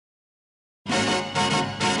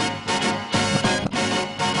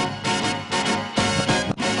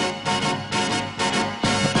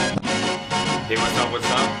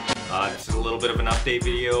little bit of an update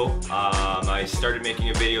video. I started making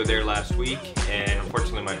a video there last week, and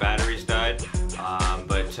unfortunately my batteries died,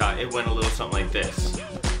 but it went a little something like this.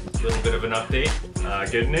 A little bit of an update.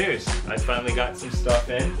 Good news, I finally got some stuff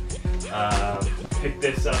in. Picked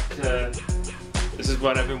this up this is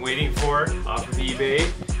what I've been waiting for off of eBay,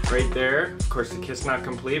 right there. Of course the kit's not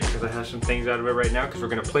complete because I have some things out of it right now because we're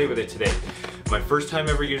going to play with it today. My first time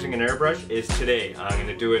ever using an airbrush is today. I'm going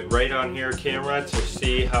to do it right on here camera to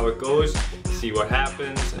see how it goes, see what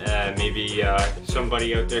happens, and maybe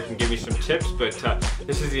somebody out there can give me some tips, but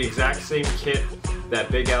this is the exact same kit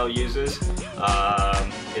that Big Al uses.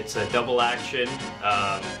 It's a double action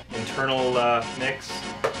internal mix.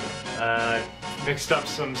 Mixed up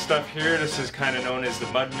some stuff here. This is kind of known as the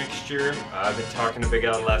mud mixture. I've been talking to Big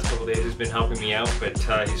Al the last couple days. He's been helping me out, but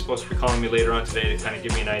he's supposed to be calling me later on today to kind of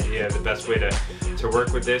give me an idea of the best way to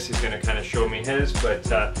work with this. He's going to kind of show me his, but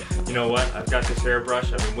you know what? I've got this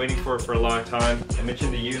airbrush. I've been waiting for it for a long time. I'm itching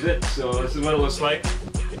to use it, so this is what it looks like.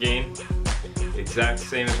 Again, exact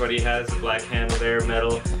same as what he has, the black handle there,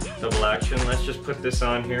 metal, double action. Let's just put this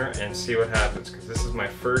on here and see what happens, because this is my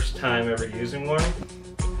first time ever using one.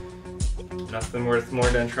 Nothing worth more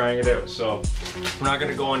than trying it out. So we're not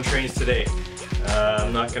going to go on trains today.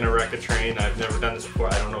 I'm not going to wreck a train. I've never done this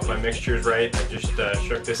before. I don't know if my mixture is right. I just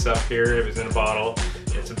shook this up here. It was in a bottle.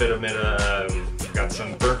 It's a bit of got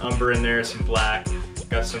some burnt umber in there, some black,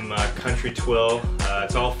 got some country twill.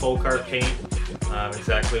 It's all folk art paint.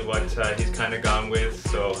 Exactly what he's kind of gone with.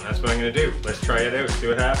 So that's what I'm going to do. Let's try it out, see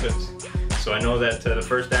what happens. So I know that the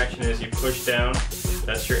first action is you push down.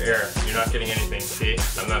 That's your air. You're not getting anything. See,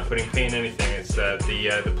 I'm not putting paint anything. It's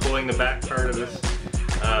the pulling the back part of this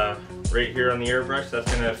right here on the airbrush.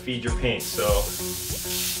 That's gonna feed your paint. So,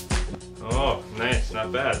 oh, nice,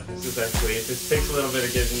 not bad. This is actually, it just takes a little bit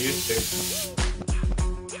of getting used to.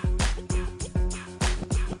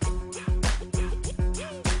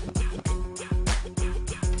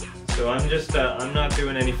 So I'm not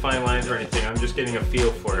doing any fine lines or anything. I'm just getting a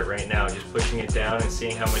feel for it right now. Just pushing it down and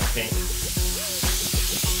seeing how much paint.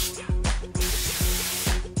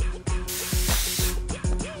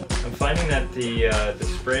 I'm finding that the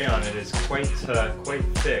spray on it is quite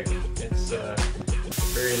thick. It's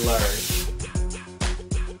very large.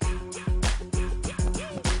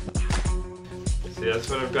 See, that's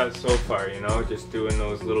what I've got so far. You know, just doing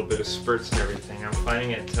those little bit of spurts and everything. I'm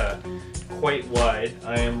finding it quite wide.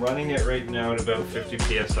 I am running it right now at about 50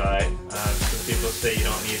 psi. Some people say you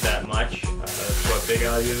don't need that much. That's what Big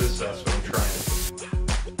Al uses, so that's what I'm trying.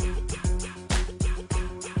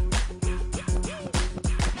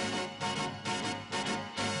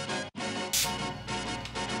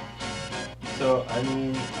 So, I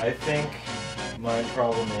mean, I think my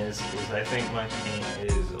problem is I think my paint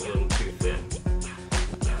is a little too thin.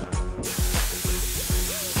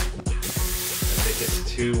 I think it's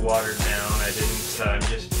too watered down. I'm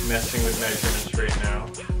just messing with measurements right now.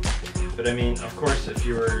 But I mean, of course, if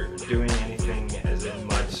you were doing anything as in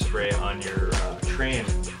mud spray on your train,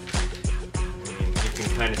 I mean, you can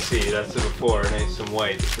kind of see, that's the before, nice and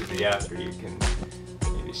white. This is the after. You can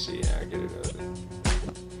maybe see, I'll get it out.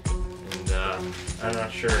 I'm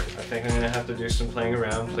not sure. I think I'm going to have to do some playing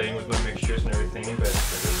around, playing with my mixtures and everything, but I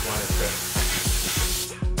just wanted to...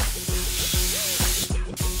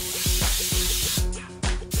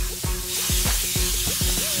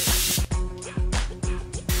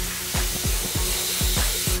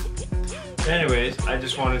 Anyways, I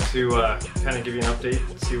just wanted to kind of give you an update,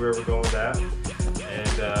 see where we're going with that,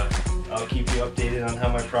 and I'll keep you updated on how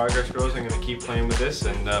my progress goes. I'm going to keep playing with this,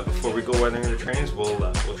 and before we go weathering the trains,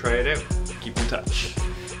 we'll try it out. Keep in touch.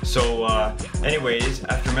 So anyways,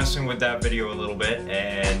 after messing with that video a little bit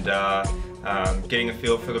and getting a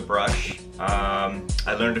feel for the brush,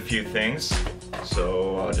 I learned a few things.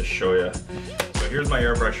 So I'll just show you. So here's my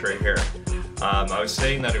airbrush right here. I was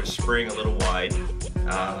saying that it was spraying a little wide,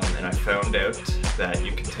 and I found out that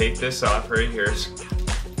you can take this off right here,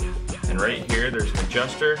 and right here there's an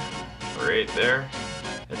adjuster right there,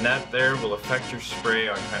 and that there will affect your spray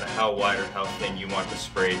on kind of how wide or how thin you want the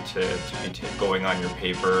spray to be going on your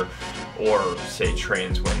paper or say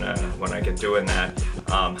trains when I get doing that.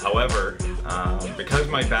 However, because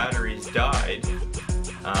my batteries died,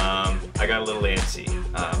 I got a little antsy.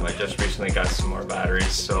 I just recently got some more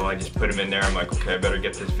batteries, so I just put them in there. I'm like, okay, I better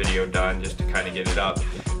get this video done just to kind of get it up.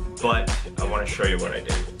 But I want to show you what I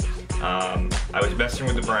did. I was messing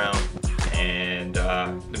with the brown, and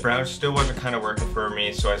the brown still wasn't kind of working for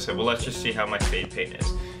me, so I said, well, let's just see how my fade paint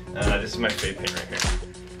is. This is my fade paint right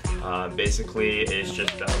here. Basically, it's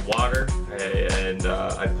just water, and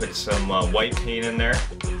I put some white paint in there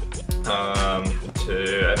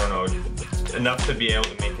to, I don't know, enough to be able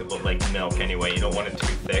to make it look like milk anyway. You don't want it too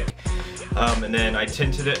thick. And then I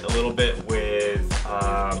tinted it a little bit with,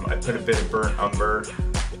 I put a bit of Burnt Umber.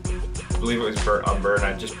 I believe it was Burnt Umber, and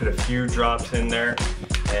I just put a few drops in there,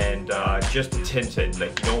 and just to tint it.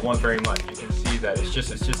 Like, you don't want very much. You can see that it's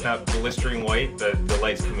just not blistering white. The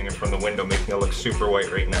light's coming in from the window, making it look super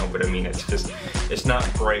white right now. But I mean, it's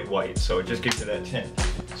not bright white, so it just gives it that tint.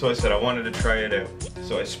 So I said I wanted to try it out.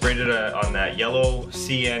 So I sprayed it on that yellow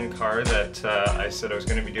CN car that I said I was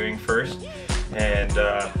going to be doing first. And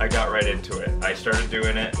I got right into it. I started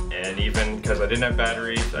doing it, and even because I didn't have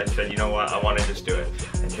batteries, I said, you know what, I want to just do it.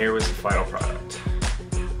 And here was the final product.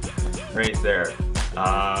 Right there.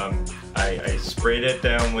 I sprayed it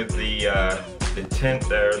down with the tint,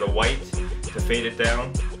 or the white, to fade it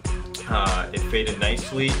down. It faded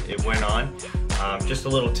nicely. It went on. Just a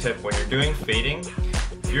little tip, when you're doing fading,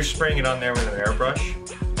 if you're spraying it on there with an airbrush,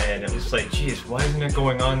 and it was like, geez, why isn't it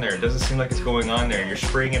going on there? It doesn't seem like it's going on there. And you're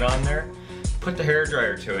spraying it on there, put the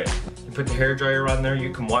hairdryer to it. You put the hairdryer on there,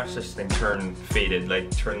 you can watch this thing turn faded, like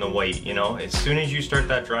turn the white, you know? As soon as you start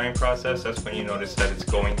that drying process, that's when you notice that it's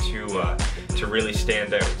going to really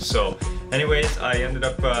stand out. So anyways, I ended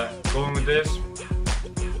up going with this.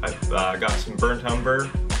 I got some Burnt Umber,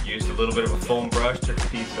 used a little bit of a foam brush, took a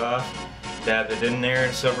piece off, dabbed it in there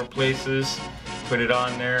in several places, put it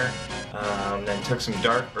on there, then took some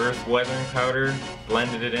dark earth weathering powder,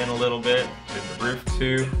 blended it in a little bit, did the roof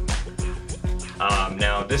too.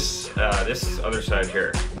 Now this other side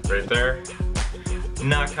here, right there,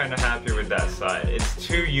 not kind of happy with that side. It's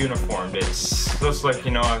too uniform. It looks like, you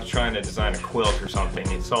know, I was trying to design a quilt or something.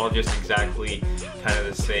 It's all just exactly kind of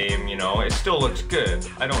the same, you know. It still looks good.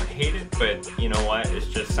 I don't hate it, but you know what? It's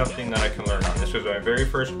just something that I can learn on. This was my very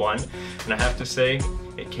first one, and I have to say,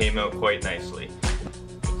 it came out quite nicely.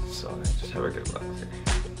 So let's just have a good look here.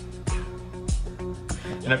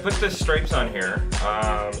 And I put the stripes on here.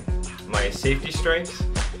 My safety stripes.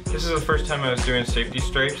 This is the first time I was doing safety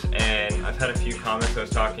stripes, and I've had a few comments. I was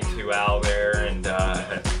talking to Al there and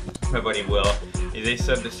my buddy Will. They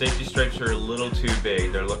said the safety stripes are a little too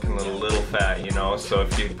big. They're looking a little fat, you know. So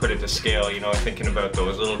if you put it to scale, you know, thinking about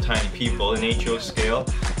those little tiny people in HO scale,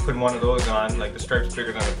 putting one of those on, like the stripe's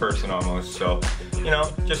bigger than a person almost. So, you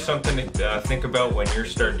know, just something to think about when you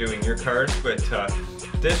start doing your cards. But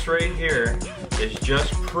this right here is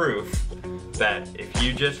just proof that if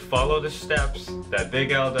you just follow the steps that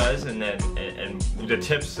Big Al does, and then the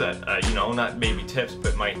tips that you know, not maybe tips,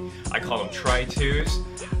 but I call them try-tos.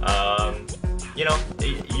 You know,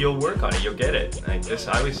 you'll work on it. You'll get it. Like this,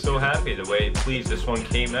 I was so happy the way, please, this one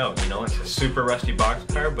came out. You know, it's a super rusty box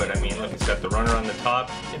car, but I mean, look, it's got the runner on the top.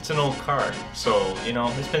 It's an old car, so you know,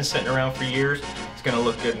 it's been sitting around for years. It's gonna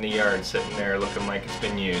look good in the yard, sitting there looking like it's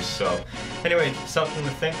been used. So, anyway, something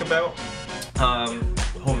to think about.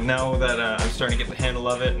 Now that I'm starting to get the handle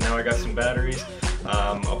of it, and now I got some batteries,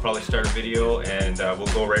 I'll probably start a video, and we'll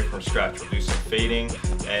go right from scratch. We'll do some fading,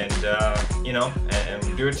 and you know,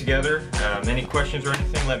 and do it together. Any questions or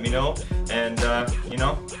anything, let me know. And you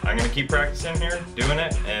know, I'm gonna keep practicing here, doing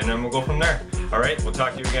it, and then we'll go from there. All right, we'll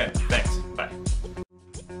talk to you again. Thanks.